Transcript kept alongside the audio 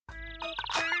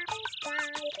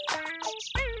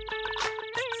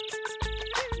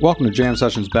Welcome to Jam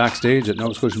Sessions Backstage at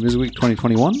Nova Scotia Music Week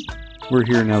 2021. We're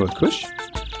here now with Kush.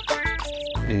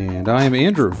 And I am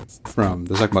Andrew from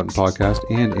the Second Button Podcast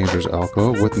and Andrew's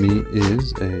Alco. With me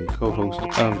is a co-host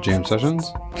of Jam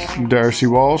Sessions, Darcy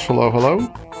Walsh. Hello, hello.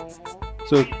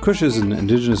 So Kush is an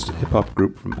indigenous hip-hop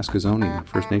group from Eskazoni,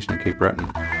 First Nation in Cape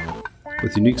Breton.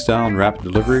 With unique style and rapid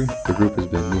delivery, the group has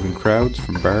been moving crowds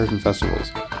from bars and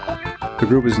festivals. The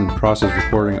group is in the process of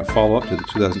recording a follow-up to the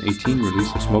 2018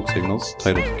 release of Smoke Signals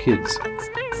titled Kids.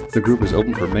 The group is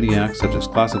open for many acts such as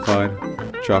Classified,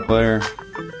 Chocolare,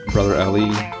 Brother Ali,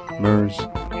 Murs,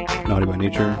 Naughty by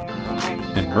Nature,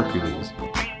 and Hercules.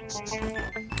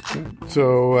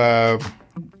 So,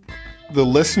 the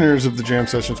listeners of the Jam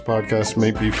Sessions podcast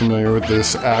may be familiar with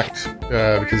this act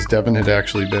because Devin had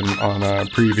actually been on a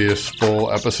previous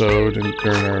full episode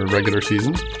during our regular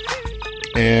seasons.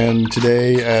 And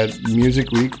today at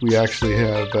Music Week, we actually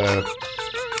have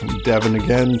Devin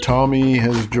again. Tommy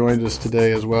has joined us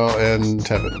today as well, and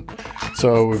Tevin.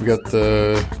 So we've got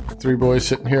the three boys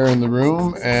sitting here in the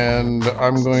room, and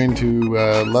I'm going to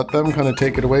let them kind of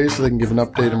take it away so they can give an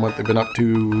update on what they've been up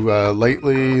to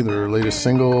lately, their latest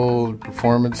single,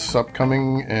 performance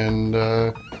upcoming,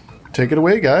 and take it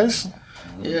away, guys.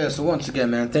 Yeah, so once again,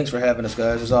 man, thanks for having us,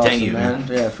 guys. It's awesome, man.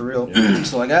 Yeah, for real.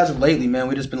 So, like, as of lately, man,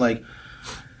 we just been, like,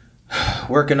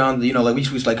 working on, since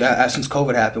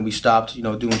COVID happened, we stopped,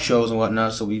 doing shows and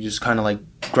whatnot, so we just kind of, like,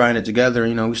 grind it together,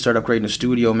 we started upgrading the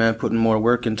studio, man, putting more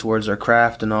work in towards our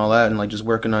craft and all that, and, like, just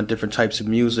working on different types of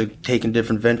music, taking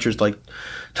different ventures, like,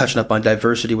 touching up on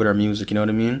diversity with our music, you know what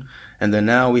I mean? And then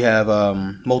now we have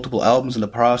multiple albums in the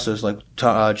process, like,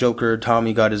 Joker,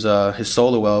 Tommy got his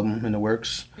solo album in the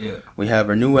works. Yeah. We have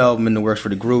our new album in the works for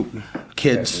the group,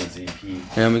 Kids.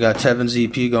 And we got Tevin's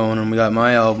EP going, and we got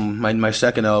my album, my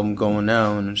second album going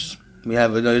now, and it's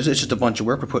just a bunch of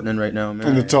work we're putting in right now, man.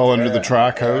 And it's all under the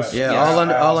Track House. Yeah,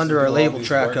 all under our label,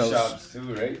 Track House. Workshops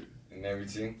too, right? And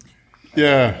everything.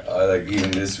 Yeah. Like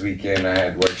even this weekend, I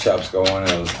had workshops going.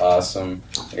 It was awesome.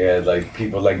 We had like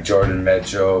people like Jordan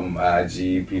Metro,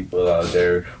 Maji, people out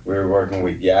there. We were working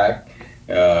with Yak,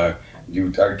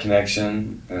 Youth Art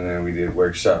Connection, and then we did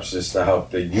workshops just to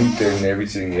help the youth and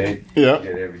everything. Yeah. Get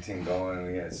everything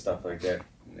going. We had stuff like that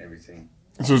and everything.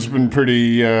 So it's been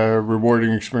pretty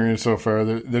rewarding experience so far.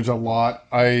 There's a lot.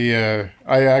 I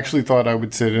actually thought I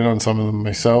would sit in on some of them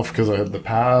myself because I had the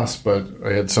pass, but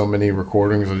I had so many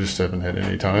recordings I just haven't had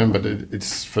any time. But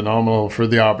it's phenomenal for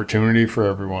the opportunity for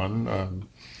everyone.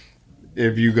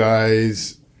 If you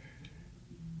guys,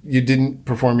 you didn't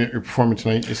perform yet, you're performing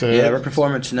tonight, you said? Yeah, we're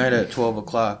performing tonight at 12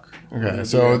 o'clock. Okay,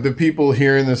 so the people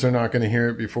hearing this are not going to hear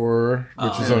it before,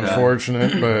 which is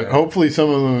unfortunate, but hopefully some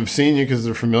of them have seen you because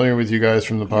they're familiar with you guys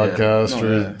from the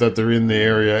podcast that they're in the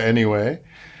area anyway.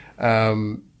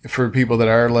 For people that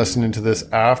are listening to this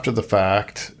after the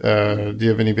fact, do you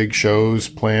have any big shows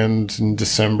planned in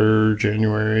December,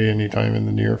 January, anytime in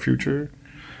the near future?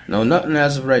 No, nothing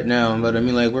as of right now. But I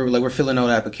mean, we're filling out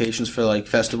applications for like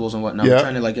festivals and whatnot. Yeah. We're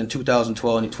trying to in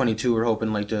 2012 and 2022, we're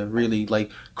hoping to really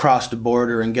cross the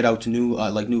border and get out to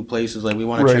new places. Like we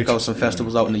want to check out some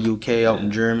festivals out in the UK, out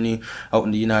in Germany, out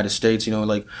in the United States.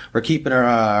 We're keeping our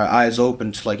eyes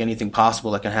open to anything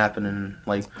possible that can happen. And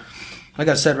like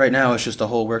I said, right now it's just a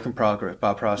whole work in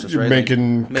process. You're right?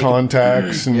 making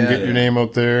contacts and get your name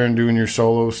out there and doing your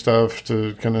solo stuff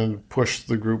to kind of push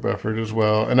the group effort as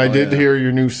well. And I did hear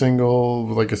your new single.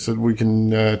 Like I said, we can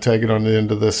tag it on the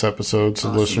end of this episode so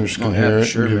listeners can hear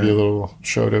it and give you a little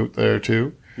shout out there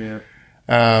too. Yeah.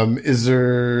 Is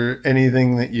there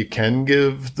anything that you can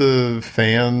give the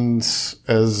fans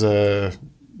as a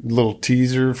little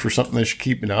teaser for something they should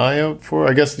keep an eye out for?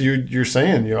 I guess you're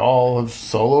saying you all have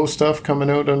solo stuff coming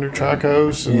out under Track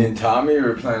House. Me and Tommy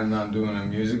were planning on doing a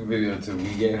music video to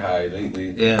We Get High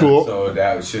lately. Yeah. Cool. So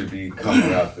that should be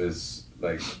coming up as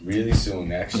really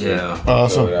soon actually. Yeah.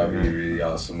 Awesome. So that'll be really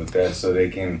awesome with that. So they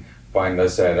can find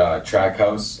us at Track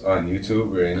House on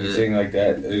YouTube or anything like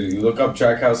that. You look up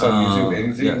Track House on YouTube,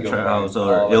 anything. Yeah, Track House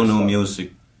or Ilnu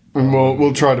Music. And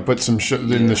we'll try to put some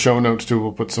in the show notes too.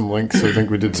 We'll put some links. I think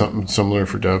we did something similar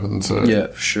for Devin. So yeah,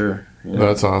 for sure. Yeah.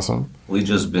 That's awesome. We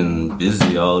just been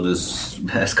busy all this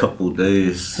past couple of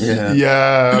days.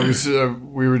 Yeah.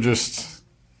 We were just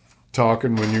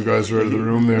talking when you guys were out of the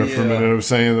room there for a minute. I was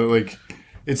saying that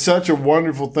it's such a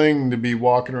wonderful thing to be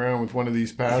walking around with one of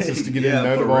these passes to get in and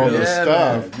out of all this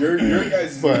stuff. Your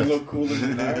guys look cooler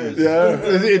than ours. Yeah,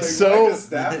 it's so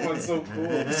staff one's so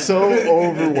cool. So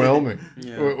overwhelming.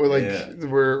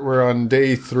 We're on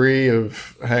day 3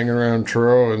 of hanging around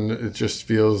Truro, and it just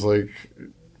feels like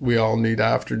we all need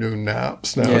afternoon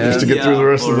naps now just to get through the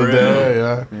rest of the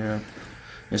day. Yeah.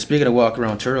 And speaking of walk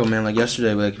around Turo, man, like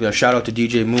yesterday, like shout out to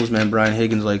DJ Moves, man, Brian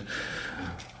Higgins, like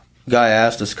guy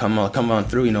asked us come on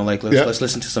through, you know, like let's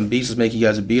listen to some beats, let's make you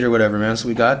guys a beat or whatever, man. So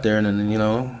we got there and then, you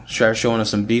know, started showing us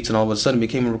some beats and all of a sudden it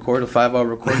became a 5-hour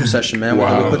recording session, man.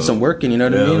 Wow. We put some work in, you know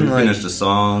what I mean? We like, finished the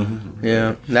song.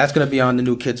 Yeah, and that's gonna be on the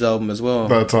new Kids album as well.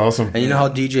 That's awesome. And you know how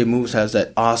DJ Moves has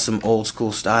that awesome old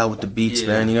school style with the beats,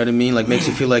 man. You know what I mean? Like makes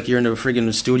you feel like you're in the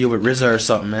friggin' studio with RZA or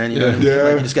something, man. You know what I mean?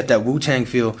 Like, you just get that Wu-Tang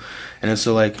feel. And then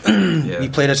so like he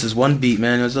played us this one beat,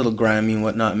 man. It was a little grimy and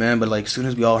whatnot, man. But like as soon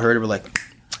as we all heard it, we're like,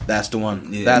 that's the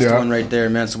one. That's the one right there,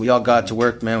 man. So we all got to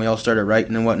work, man. We all started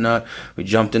writing and whatnot. We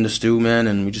jumped in the stew, man,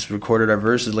 and we just recorded our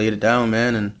verses, laid it down,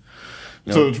 man, and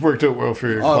you know, so it's worked out well for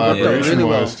your collaboration really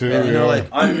wise too. And, you know, like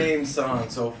unnamed song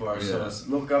so far, so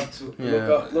look out for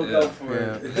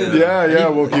it. Yeah,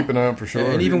 we'll keep an eye out for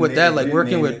sure. And even with that, like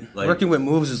working with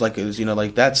Moves is you know,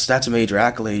 like that's a major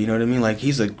accolade. You know what I mean? Like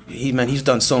he's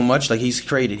done so much. Like he's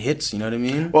created hits. You know what I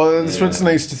mean? Well, that's what's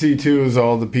nice to see too is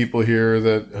all the people here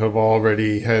that have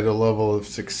already had a level of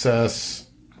success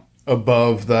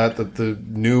above that the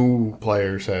new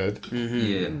players had.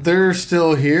 They're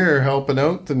still here helping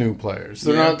out the new players.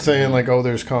 They're not saying like, oh,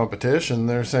 there's competition.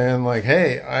 They're saying like,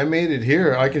 hey, I made it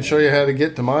here. I can show you how to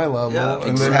get to my level,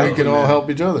 and then we can all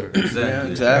help each other.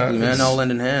 Exactly, man. All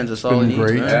lending hands. That's all it needs,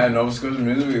 great. man. Yeah, Nova Scotia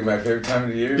Music Week, my favorite time of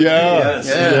the year. Yeah.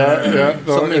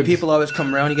 So many people always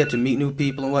come around. You get to meet new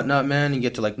people and whatnot, man. You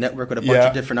get to like network with a bunch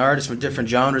of different artists from different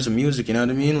genres of music. You know what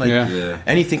I mean? Like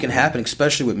anything can happen,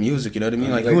 especially with music. You know what I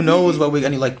mean? Like who knows what we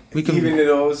can. Even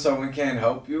though someone can't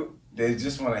help you, they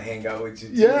just want to hang out with you.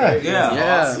 Too, right?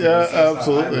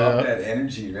 Absolutely. I love that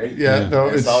energy, right?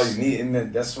 That's all you need,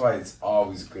 and that's why it's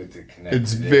always good to connect.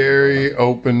 It's very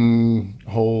open.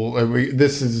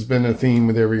 This has been a theme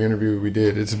with every interview we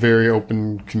did. It's a very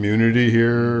open community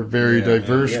here, very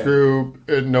diverse group.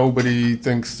 And nobody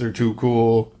thinks they're too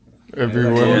cool.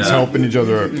 Everyone's helping each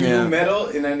other out. New metal,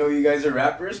 and I know you guys are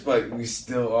rappers, but we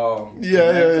still all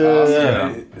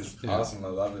It's awesome. I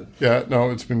love it. Yeah, no,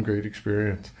 it's been a great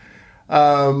experience.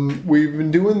 We've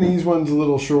been doing these ones a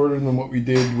little shorter than what we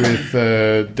did with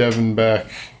Devin back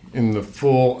in the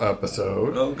full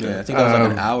episode. Okay. Yeah, I think that was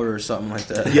like an hour or something like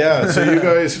that. Yeah, so you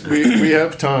guys, we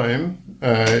have time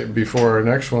before our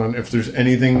next one. If there's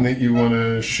anything that you want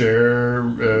to share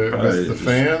with the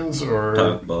fans or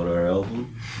talk about our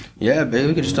album. Yeah, baby,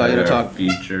 we could just talk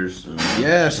features.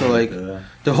 So like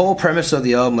the whole premise of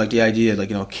the album, like the idea, like,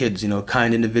 you know, kids, you know,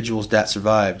 kind individuals that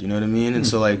survived. You know what I mean? And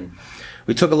so like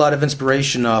we took a lot of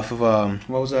inspiration off of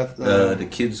what was that? The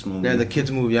kids movie. Yeah, the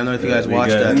kids movie. I don't know if you guys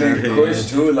watched that. And then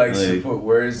Kush too likes to put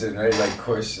words in, right? Like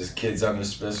Kush is kids under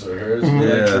special hers.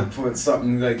 To put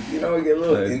something like, you know, get a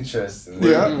little interest in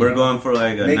it. We're going for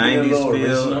like a 90s feel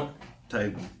original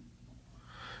type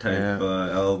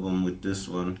album with this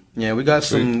one. Yeah, we got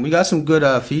some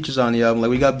good features on the album.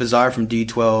 Like we got Bizarre from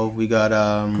D12. We got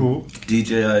cool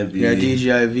DJ IV. Yeah,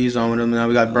 DJ IV's on with him. Now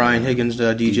we got Brian Higgins,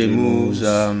 DJ Moves.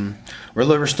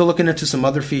 We're still looking into some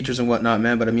other features and whatnot,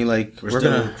 man. But I mean, like we're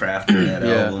gonna craft that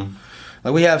album.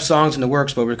 Like we have songs in the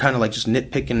works, but we're kind of like just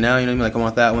nitpicking now. You know what I mean? Like I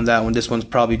want that one. This one's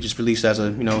probably just released as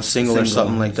a single or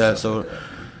something like that. So.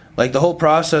 Like the whole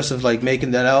process of like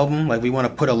making that album, like we want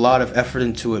to put a lot of effort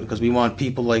into it because we want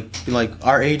people like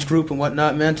our age group and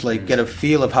whatnot, man, to like get a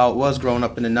feel of how it was growing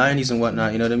up in the 90s and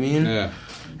whatnot. You know what I mean? Yeah.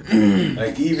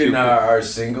 Like even our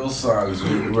single songs,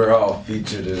 we're all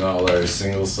featured in all our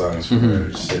single songs for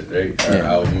our shit, right? Our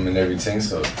album and everything.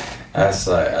 So that's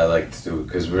like I like to do it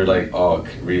because we're like all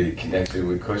really connected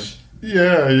with Kush.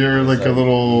 Yeah, you're like a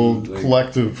little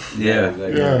collective.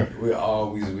 We're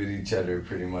always with each other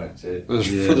pretty much.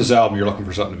 For this album, you're looking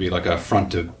for something to be like a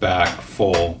front to back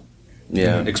full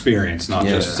experience, not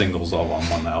just singles all on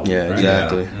one album. Yeah, right?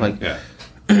 exactly.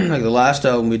 Like the last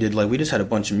album we did, like we just had a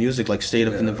bunch of music like stayed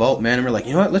up in the vault, man, and we're like,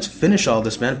 you know what, let's finish all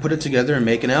this, man, put it together and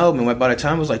make an album. And by the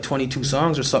time it was like 22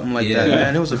 songs or something like that,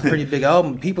 man, it was a pretty big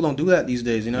album. People don't do that these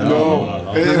days, you know?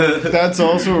 No. That's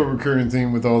also a recurring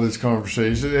theme with all this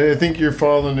conversation. I think you're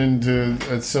falling into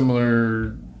a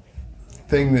similar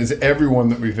thing as everyone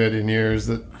that we've had in here is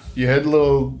that you had a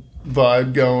little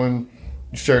vibe going,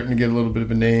 you're starting to get a little bit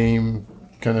of a name,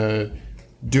 kind of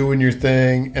doing your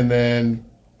thing, and then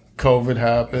COVID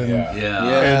happened,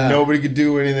 and nobody could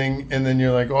do anything, and then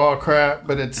you're like, oh crap!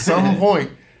 But at some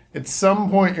point,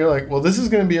 you're like, well, this is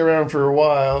going to be around for a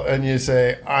while, and you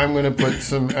say, I'm going to put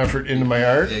some effort into my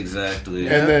art, exactly,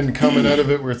 and then coming out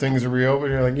of it where things are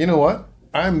reopened, you're like, you know what?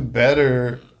 I'm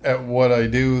better at what I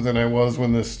do than I was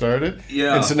when this started.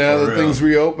 Yeah, and so now that things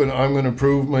reopen, I'm going to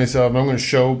prove myself. I'm going to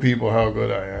show people how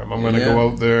good I am. I'm going to go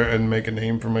out there and make a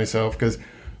name for myself because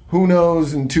who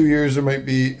knows, in 2 years there might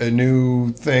be a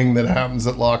new thing that happens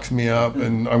that locks me up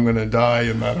and I'm going to die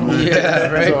in that home. Yeah,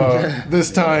 right. So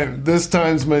this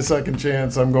time's my second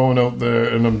chance. I'm going out there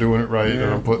and I'm doing it right and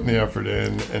I'm putting the effort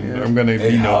in and I'm going to be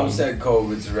known. It helps that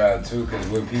COVID's around too, because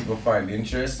when people find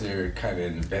interest, they're kind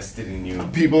of invested in you.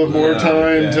 People have more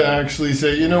time to actually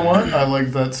say, you know what, I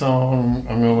like that song.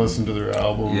 I'm going to listen to their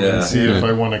album and see if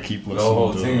I want to keep listening the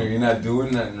whole to thing. it. You're not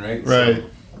doing nothing, right? Right. So,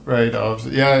 Right,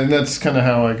 obviously. Yeah, and that's kind of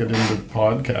how I got into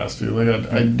podcasting.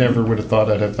 Like, I never would have thought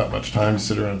I'd have that much time to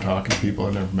sit around talking to people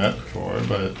I never met before,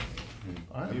 but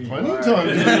I have plenty of time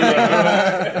to do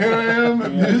that. Here I am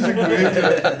at Music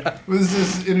Week. Was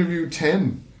this interview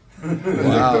 10?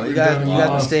 Wow, you guys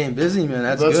been staying busy, man.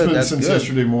 That's good. That's been since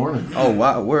yesterday morning. Oh,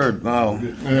 wow. Word. Wow.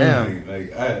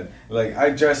 Yeah. I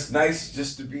dress nice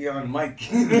just to be on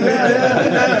mic.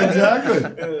 Yeah, exactly.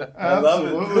 I love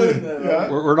it.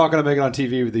 Yeah. We're not going to make it on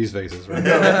TV with these faces,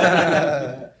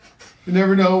 right? You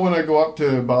never know when I go up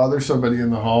to bother somebody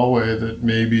in the hallway that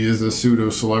maybe is a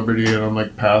pseudo celebrity, and I'm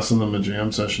like passing them a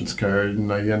Jam Sessions card,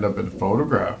 and I end up in a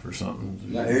photograph or something.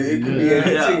 It could be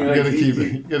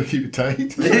anything. You gotta keep it tight.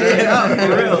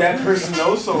 That person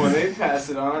knows someone, they pass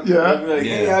it on. Yeah. They'll be like,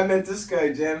 hey, I met this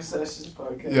guy, Jam Sessions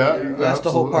podcast. Yeah. That's the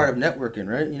whole part of networking,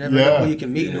 right? You never know who you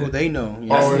can meet and who they know. You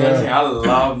know? That's the thing. I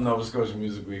love Nova Scotia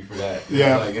Music Week for that.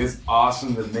 Yeah. Like, it's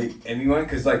awesome to meet anyone,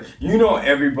 because, like, you know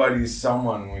everybody's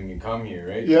someone when you come here,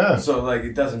 right? Yeah. So, like,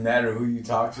 it doesn't matter who you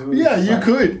talk to. Yeah, It's you like,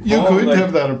 could like,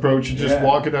 have that approach of just Yeah.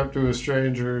 walking up to a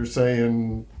stranger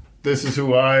saying, "This is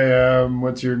who I am.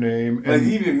 What's your name?" Like, And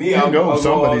even me, you I'll know go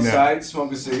somebody now. outside,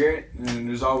 smoke a cigarette, and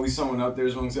there's always someone out there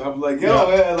smoking a cigarette. I'm like,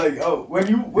 yo, when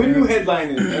you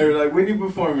headlining, or like when you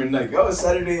performing, like,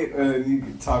 Saturday, you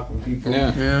can talk with people.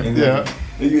 Yeah.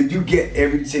 And you get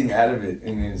everything out of it,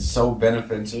 and it's so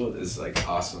beneficial. It's like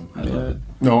awesome. I love it.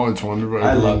 No, it's wonderful.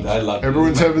 I love it.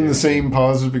 Everyone's It's my having the favorite. same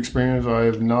positive experience. I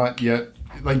have not yet,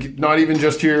 like, not even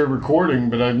just here recording,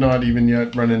 but I've not even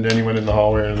yet run into anyone in the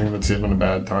hallway or anything that's having a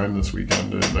bad time this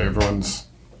weekend. Like, everyone's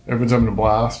having a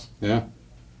blast. Yeah.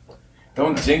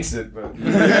 Don't jinx it, but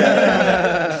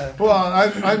Well,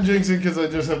 I'm jinxing because I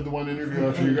just have the one interview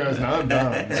after you guys. Now I'm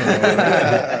done. So.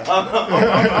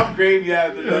 I'm gravy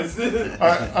after this.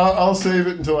 I'll save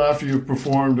it until after you've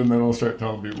performed, and then I'll start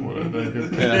telling people what I think.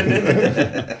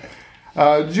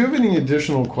 Did you have any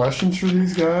additional questions for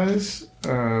these guys?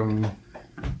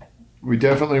 We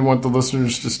definitely want the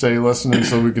listeners to stay listening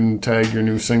so we can tag your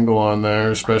new single on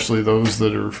there, especially those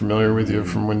that are familiar with you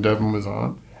from when Devin was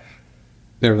on.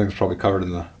 Everything's probably covered in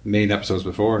the main episodes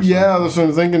before. So. Yeah, that's what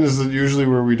I'm thinking, is that usually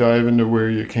where we dive into where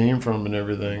you came from and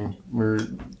everything, where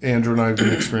Andrew and I have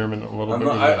been experimenting a little bit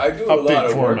with I do a lot update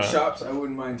of format. workshops. I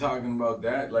wouldn't mind talking about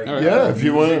that. Like, Yeah, if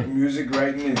you want. music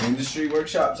writing and industry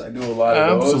workshops, I do a lot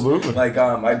of those. Absolutely. Like,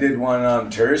 I did one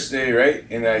on Thursday, right?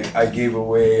 And I gave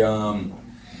away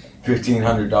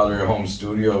 $1,500 home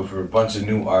studio for a bunch of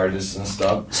new artists and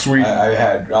stuff. Sweet. I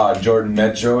had Jordan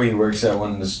Metro. He works at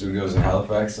one of the studios in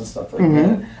Halifax and stuff like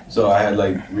that. So I had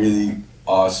like really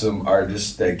awesome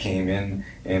artists that came in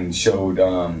and showed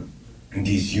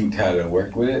these youth how to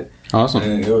work with it. Awesome.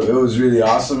 And it was really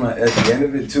awesome at the end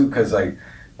of it too, because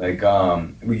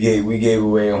we gave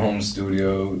away a home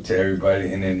studio to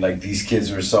everybody, and then like these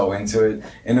kids were so into it,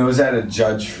 and it was at a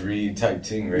judge-free type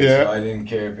thing, right? Yeah. So I didn't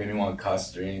care if anyone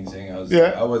cussed or anything.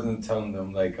 Yeah. I wasn't telling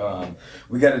them like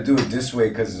we got to do it this way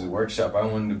because it's a workshop. I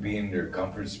wanted to be in their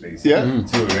comfort space, Yeah.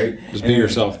 too, right? Just And be then-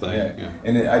 yourself thing. Yeah.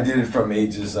 And then I did it from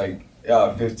ages like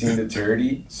 15 to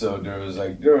 30, so there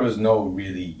was no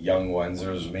really young ones.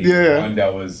 There was maybe one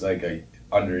that was like a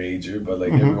underager, but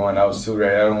like everyone else too,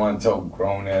 right? I don't want to tell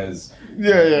grown as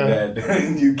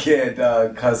that you can't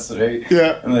cuss, right?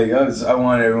 Yeah. And like I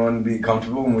want everyone to be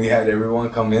comfortable. When we had everyone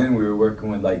come in, we were working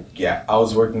with I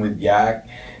was working with Yak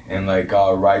and like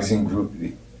Rising Group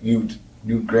Youth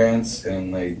grants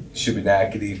and like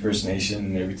Shubenacadie First Nation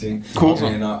and everything. Cool.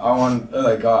 And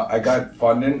I got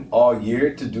funding all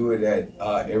year to do it at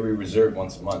every reserve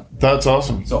once a month. That's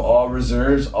awesome. So all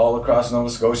reserves all across Nova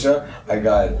Scotia, I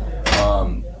got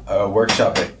a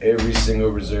workshop at every single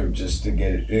reserve just to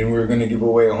get it. And we were going to give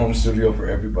away a home studio for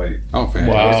everybody. Oh,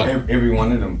 fantastic. Wow. Every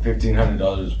one of them,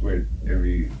 $1,500 worth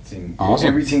everything. Awesome.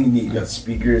 Everything you need. You got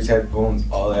speakers, headphones,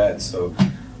 all that. So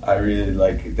I really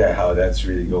like that, how that's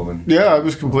really going. Yeah, I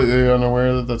was completely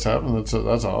unaware that that's happening. That's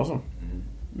awesome.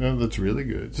 Yeah, that's really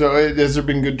good. So has there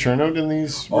been good turnout in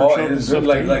these workshops? Oh, it's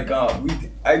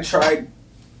good. I tried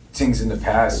things in the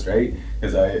past, right?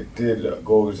 Because I did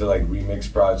go to like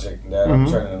remix project and that. I'm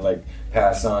trying to like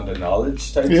pass on the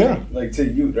knowledge type thing, like to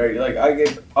you, right? Like I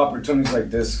get opportunities like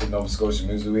this in Nova Scotia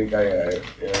Music Week.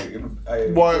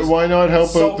 Why not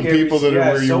help out the people that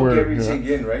are where you were? Everything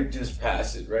in, right? Just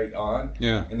pass it right on.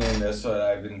 Yeah. And then that's what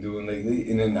I've been doing lately.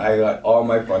 And then I got all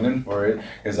my funding for it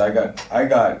because I got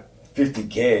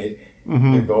 $50K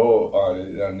to go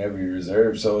on every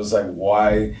reserve. So it's like,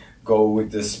 why go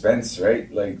with the Spence,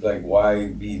 right? Like why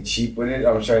be cheap with it?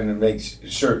 I'm trying to make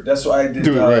sure. That's why I did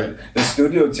the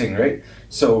studio thing, right?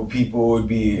 So people would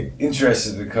be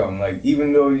interested to come. Like,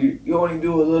 even though you only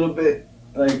do a little bit,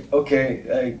 like, okay,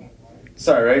 like,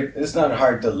 sorry, right? It's not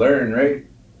hard to learn, right?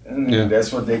 And then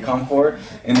that's what they come for.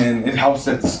 And then it helps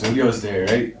that the studio's there,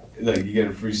 right? Like, you get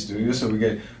a free studio, so we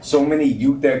get so many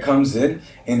youth that comes in,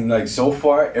 and like so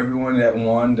far, everyone that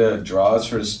won the draws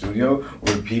for the studio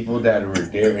were people that were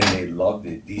there and they loved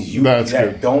it. These youth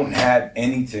that don't have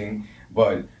anything,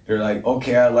 but they're like,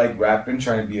 okay, I like rapping,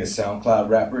 trying to be a SoundCloud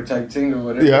rapper type thing or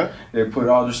whatever. Yeah. They put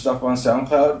all their stuff on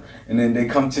SoundCloud, and then they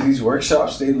come to these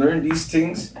workshops, they learn these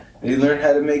things, they learn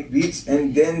how to make beats,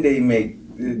 and then they make.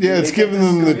 It's giving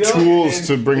them the tools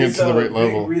to bring it to the right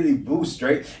level. Really boost,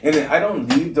 right? And then I don't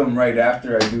leave them right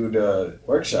after I do the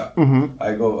workshop.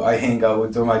 I hang out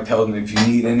with them. I tell them, if you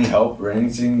need any help or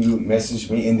anything, you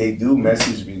message me. And they do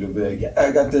message me. They'll be like, yeah,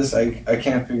 I got this. I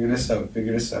can't figure this out.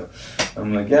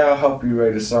 I'm like, yeah, I'll help you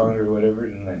write a song or whatever.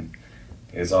 And then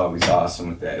it's always awesome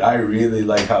with that. I really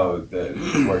like how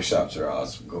the workshops are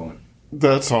awesome going.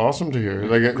 That's awesome to hear.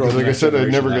 Like I said, I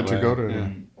never get to go to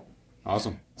it.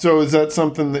 Awesome. So is that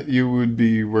something that you would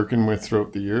be working with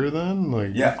throughout the year then?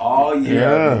 Like, yeah, all year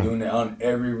I've been doing it on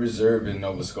every reserve in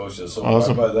Nova Scotia. So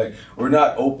awesome. But like, we're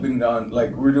not open on,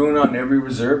 like, we're doing it on every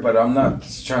reserve, but I'm not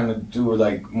trying to do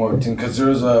like more things, because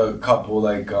there's a couple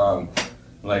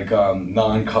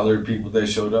non-colored people that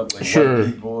showed up, like white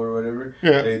people or whatever.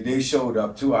 Yeah. They showed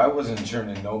up too. I wasn't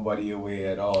turning nobody away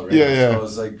at all, right? So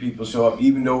it's like people show up,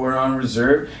 even though we're on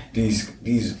reserve,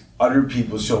 these other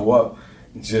people show up.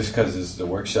 Just because it's the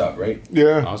workshop, right?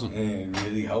 Yeah. Awesome. And it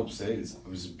really helps. It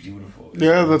was beautiful.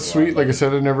 Yeah, that's sweet. Like I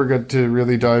said, I never got to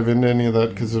really dive into any of that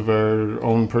because of our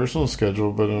own personal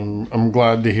schedule, but I'm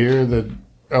glad to hear that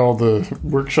all the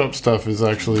workshop stuff is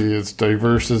actually as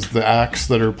diverse as the acts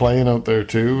that are playing out there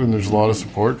too, and there's a lot of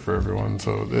support for everyone.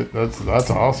 So that's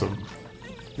awesome.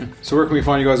 So where can we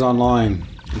find you guys online?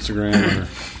 Instagram?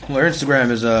 Well, our Instagram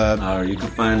is... you can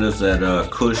find us at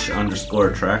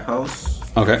Kush_Trackhouse.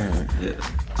 Okay. Yeah,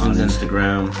 on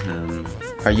Instagram and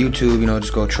our YouTube,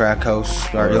 just go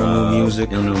Trackhouse, our Illnu Music.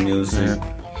 Illnu Music.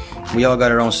 Yeah. We all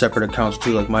got our own separate accounts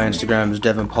too. Like my Instagram is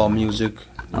Devin Paul Music,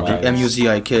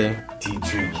 MUZIK.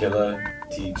 T3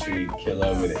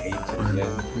 Killer with an H at the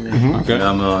end. Okay. And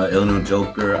I'm Illnu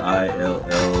Joker,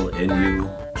 ILLNU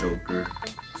Joker.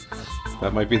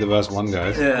 That might be the best one,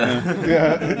 guys. Yeah,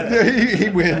 he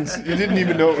wins. You didn't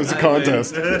even know it was a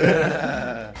contest.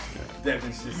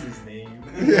 Devin's just his name.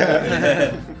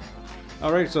 Yeah.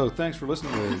 All right, so thanks for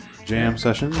listening to Jam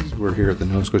Sessions. We're here at the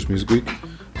Nova Scotia Music Week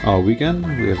all weekend.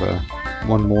 We have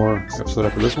one more episode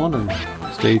after this one, and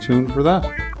stay tuned for that.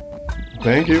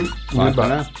 Thank you. Bye for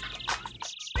now.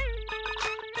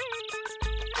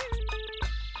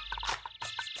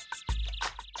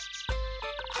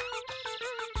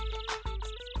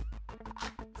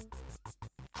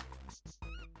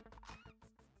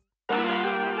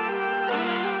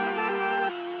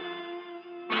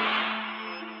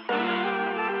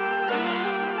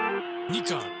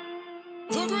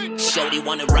 Shorty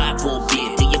wanna ride for a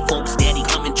bit. Do your folks daddy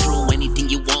coming true? Anything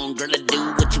you want, girl, I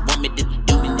do what you want me to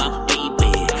do. My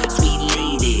baby, sweet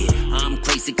lady, I'm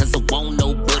crazy cause I want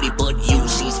nobody but you.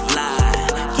 She's fly,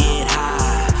 get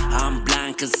high. I'm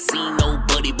blind cause I see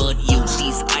nobody but you.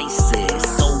 She's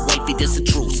ISIS, so wifey, this the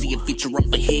truth. See a feature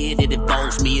up ahead, it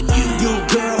involves me and you. You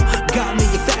girl, got me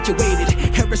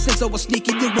infatuated. Ever since I was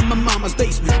sneaking you in my mama's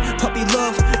basement. Puppy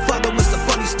love, father was the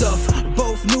funny stuff.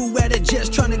 Both new at it,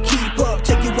 just trying to keep up.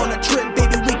 Take you on a trip,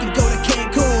 baby, we can go to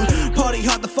Cancun. Party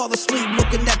hard to fall asleep,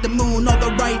 looking at the moon. All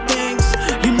the right things,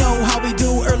 you know how we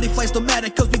do. Early flights don't matter,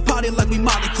 cause we party like we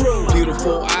Motley Crue.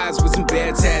 Beautiful eyes with some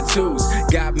bad tattoos.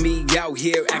 Got me out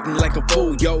here acting like a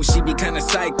fool. Yo, she be kinda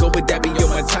psycho, but that be on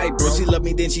my type, bro. She love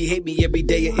me, then she hate me every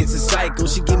day, it's a cycle.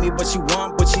 She give me what she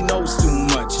want, but she knows too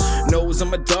much. Knows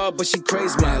I'm a dog, but she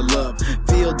craves my love.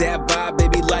 Feel that vibe,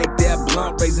 baby, like that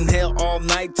blunt. Raising hell all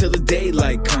night till the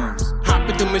daylight comes. Hop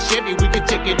into my Chevy, we could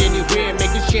take it anywhere.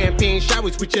 Making champagne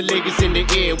showers with your legs in the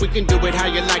air. We can do it how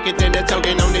you like it, then the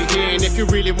talking on the hair. And if you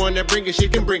really wanna bring it, she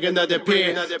can bring another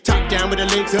pair. Top down with the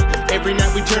legs up, every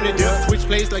night we turn it up. Switch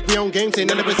plays like we on games, ain't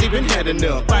none of us even had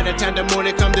enough. By the time the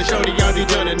morning come to show, they already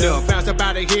done enough. Bounce up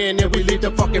out of here and then we leave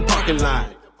the fucking parking lot.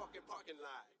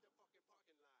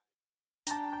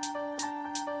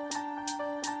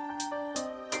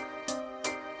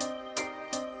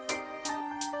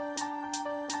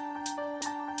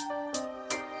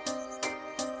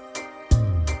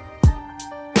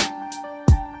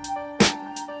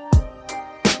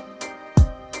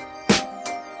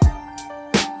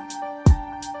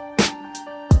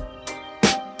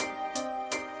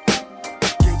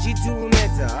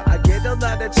 I get a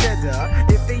lot of cheddar.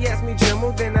 If they ask me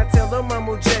Jimmo, then I tell them I'm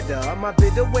Ojeda. My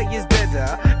bitter way is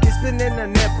better. Kispin in a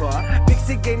never. Fix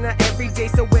it game not every day,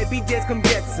 so every day come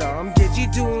get some. Get you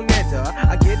doing that?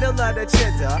 I get a lot of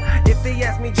cheddar. If they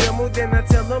ask me Jimmo, then I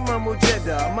tell them I'm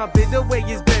Ojeda. My bitter way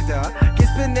is better.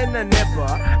 Kispin in a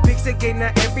never. Fix it game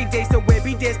not every day, so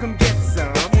every day come get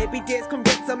some. Every day come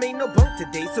get some. Ain't no bunk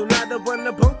today, so now I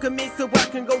wanna bunk of me so I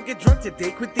can go get drunk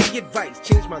today. Quit the advice,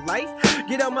 change my life.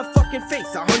 Get out my fucking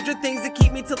face. 100 things that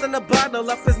keep me tilting the bottle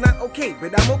up is not okay,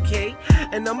 but I'm okay,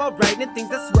 and I'm alright, and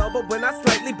things are swell, but when I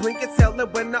slightly blink it's hell,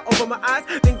 and when I open my eyes,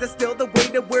 things are still the way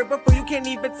they were before you can't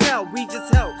even tell, we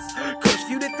just helps. Kush,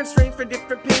 few different strains for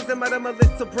different pains, I'm out of my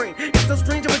little brain, it's so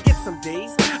strange I would get some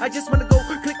days, I just wanna go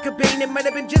click a bane, it might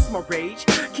have been just my rage,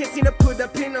 can't seem to put a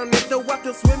pin on it, though I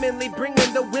feel swimmingly,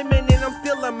 bringing the women in, I'm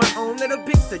still on my own, little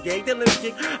bitch, so gay, the little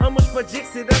chick, I'm much for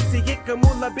jigs it, I see it, come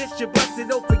on, la bitch, you bust it,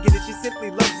 don't forget it, she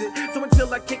simply loves it, so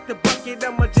until I kick the bucket,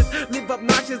 I'ma just live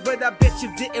obnoxious, but I bet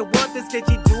you didn't want this. Get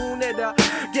you doing it up,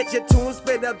 get your tunes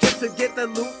sped up just to get the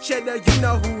loot cheddar. You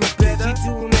know who's better. Get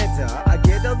you doing it up, I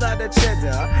get a lot of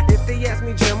cheddar. If they ask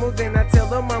me Jimmo, then I tell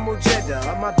them I'm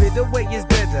Ojeda. My bitter way is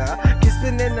better.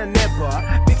 Kispin in a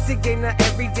never. Fix it game not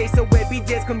every day, so every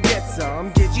day come get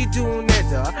some. Get you doing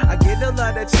it up, I get a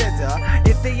lot of cheddar.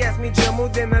 If they ask me Jimmo,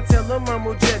 then I tell them I'm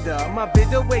Ojeda. My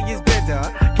bitter way is better.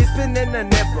 Kispin in a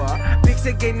never. Fix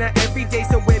it game not every day,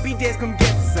 so every day come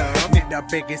get some. Nida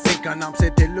bägge sänkarna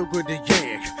sätter lugg det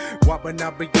jäg.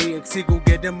 Wabbarna begeg, sigo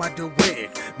get them out the way.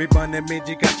 Bibane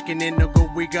meji gashkin in the go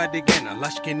we got again.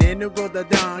 Lashkin in the go the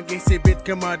down, gesi bit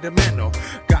come out the meno.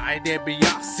 Guy there be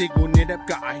ya, sigo nidap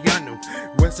gaayano.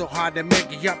 When so hard to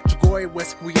make it up to go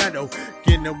west guiano.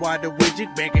 Get the water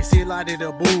widget, bägge sila det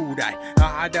a budai.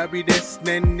 I had to be this,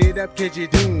 then nidap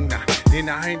kejiduna. Then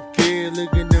I ain't care,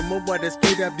 looking at them what the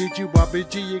skid up. Did you Bobby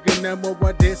G? You can know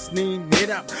what this need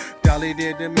up. Dolly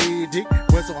did to me, dick.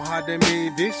 Was so hard to me,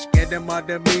 dish. Get them out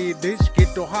of me, dish.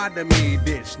 Get to hard to me,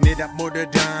 dish. Need up more than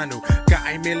Dano.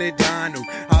 Guy Milidano.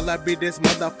 I'll be this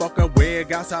motherfucker where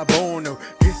got a bono.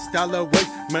 His dollar weight,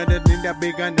 murder than that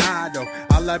big anado.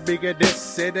 I'll bigger this,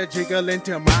 say the jiggle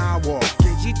into my wall.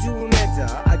 You doing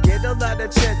that? I get a lot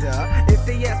of cheddar. If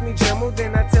they ask me Jimmo,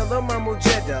 then I tell them I'm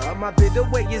Ojeda. My bitter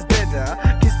way is better.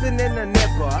 Kispin in a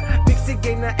never. Fix it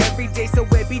game not every day, so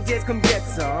every day come get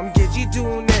some. Get you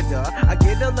doing that? I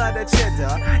get a lot of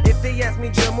cheddar. If they ask me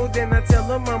Jimmo, then I tell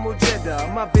them I'm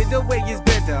Ojeda. My bitter way is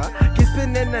better.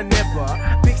 Kispin in a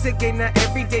never. Fix it game not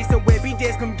every day, so every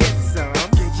day come get some.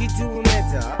 You doing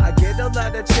that? I get a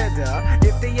lot of cheddar.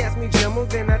 If they ask me Jimmo,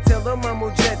 then I tell them I'm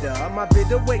Ojeda. My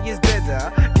bitter way is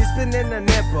better. Kispin in a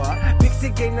never. Fix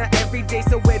it game not every day,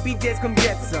 so every day come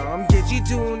get some. Get you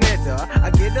doing that?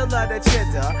 I get a lot of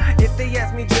cheddar. If they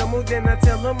ask me Jimmo, then I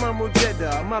tell them I'm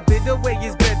Ojeda. My bitter way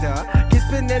is better.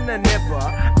 Kispin in a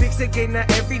never. Fix it game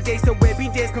not every day, so every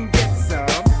day come get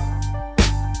some.